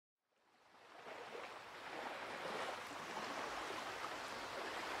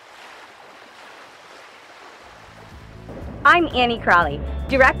I'm Annie Crawley,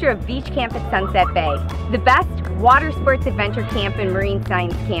 Director of Beach Camp at Sunset Bay, the best water sports adventure camp and marine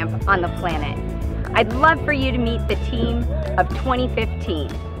science camp on the planet. I'd love for you to meet the team of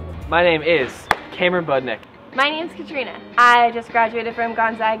 2015. My name is Cameron Budnick. My name's Katrina. I just graduated from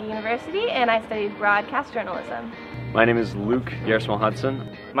Gonzaga University and I studied broadcast journalism. My name is Luke Gersmal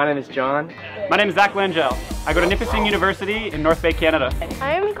Hudson. My name is John. My name is Zach Langell. I go to Nipissing University in North Bay, Canada.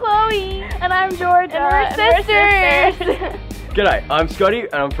 I'm Chloe. And I'm Georgia. And we're sisters. G'day, I'm Scotty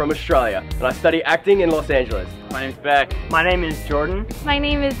and I'm from Australia and I study acting in Los Angeles. My name's Beck. My name is Jordan. My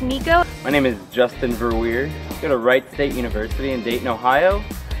name is Nico. My name is Justin Verweer. I go to Wright State University in Dayton, Ohio,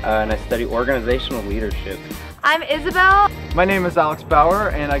 and I study organizational leadership. I'm Isabel. My name is Alex Bauer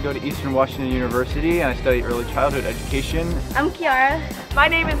and I go to Eastern Washington University and I study early childhood education. I'm Kiara. My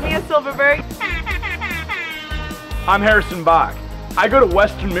name is Mia Silverberg. I'm Harrison Bach. I go to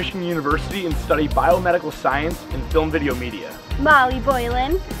Western Michigan University and study biomedical science and film video media. Molly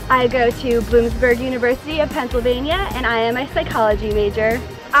Boylan. I go to Bloomsburg University of Pennsylvania and I am a psychology major.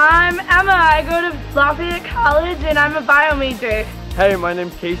 I'm Emma. I go to Lafayette College and I'm a bio major. Hey, my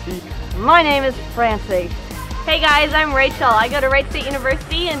name's Casey. My name is Francie. Hey guys, I'm Rachel. I go to Wright State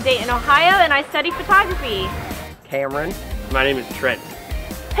University in Dayton, Ohio and I study photography. Cameron. My name is Trent.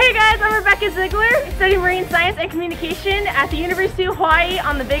 Hey guys, I'm Rebecca Ziegler. I study marine science and communication at the University of Hawaii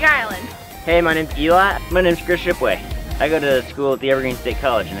on the Big Island. Hey, my name's Eli. My name's Chris Shipway. I go to school at the Evergreen State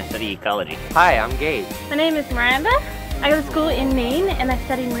College and I study ecology. Hi, I'm Gage. My name is Miranda. I go to school in Maine and I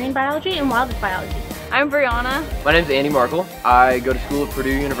study marine biology and wildlife biology. I'm Brianna. My name's Andy Markle. I go to school at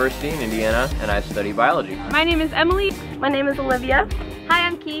Purdue University in Indiana and I study biology. My name is Emily. My name is Olivia. Hi,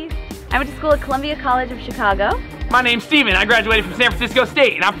 I'm Keith. I went to school at Columbia College of Chicago. My name's Steven. I graduated from San Francisco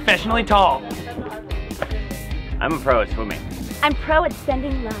State and I'm professionally tall. I'm a pro at swimming. I'm pro at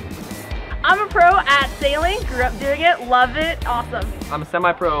sending love. I'm a pro at sailing. Grew up doing it. Love it. Awesome. I'm a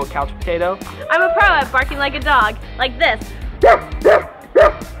semi-pro couch potato. I'm a pro at barking like a dog. Like this.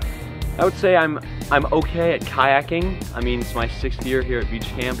 I would say I'm okay at kayaking. I mean, it's my 6th year here at Beach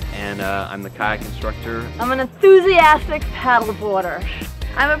Camp and I'm the kayak instructor. I'm an enthusiastic paddleboarder.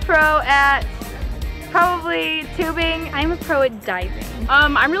 I'm a pro at probably tubing. I'm a pro at diving.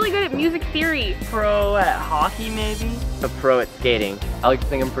 I'm really good at music theory. Pro at hockey, maybe? A pro at skating. I like to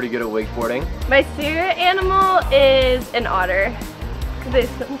think I'm pretty good at wakeboarding. My spirit animal is an otter because they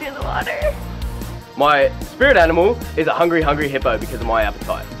swim through the water. My spirit animal is a hungry hippo because of my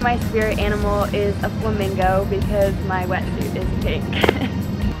appetite. My spirit animal is a flamingo because my wetsuit is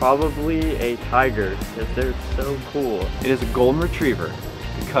pink. Probably a tiger, because they're so cool. It is a golden retriever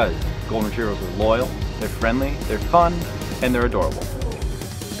because golden retrievers are loyal, they're friendly, they're fun, and they're adorable.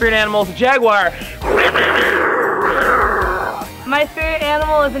 Spirit animal is a jaguar. My spirit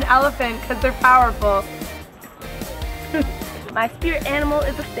animal is an elephant because they're powerful. My spirit animal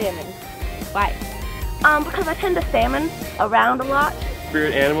is a salmon. Why? Because I tend to salmon around a lot.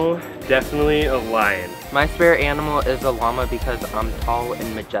 Spirit animal, definitely a lion. My spirit animal is a llama because I'm tall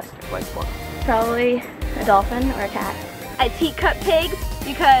and majestic like one. Probably a dolphin or a cat. I teacup pigs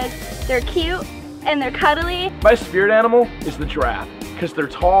because they're cute and they're cuddly. My spirit animal is the giraffe because they're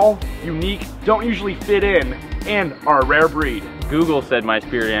tall, unique, don't usually fit in, and are a rare breed. Google said my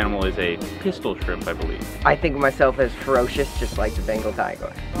spirit animal is a pistol shrimp, I believe. I think of myself as ferocious, just like the Bengal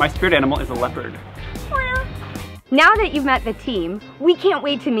tiger. My spirit animal is a leopard. Now that you've met the team, we can't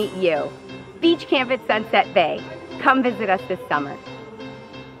wait to meet you. Beach Camp at Sunset Bay. Come visit us this summer.